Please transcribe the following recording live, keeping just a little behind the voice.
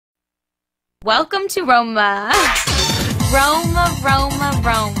Welcome to Roma. Roma, Roma,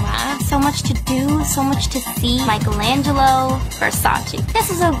 Roma. So much to do, so much to see. Michelangelo, Versace.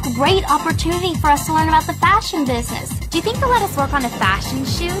 This is a great opportunity for us to learn about the fashion business. Do you think they'll let us work on a fashion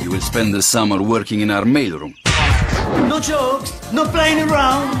shoot? You will spend the summer working in our mailroom. No jokes, no playing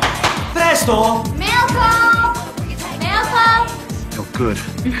around. Presto! Mail call! Mail call! Oh, good.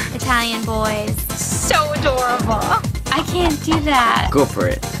 Italian boys. So adorable. I can't do that. Go for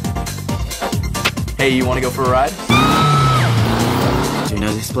it. Hey, you want to go for a ride? Do you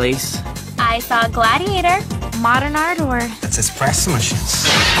know this place? I saw Gladiator, modern art, or... That's espresso machines.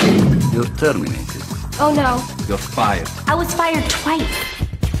 You're terminated. Oh no, You're fired. I was fired twice.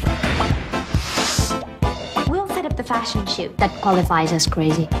 We'll set up the fashion shoot. That qualifies as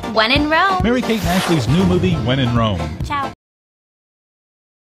crazy. When in Rome. Mary-Kate and Ashley's new movie, When in Rome. Ciao.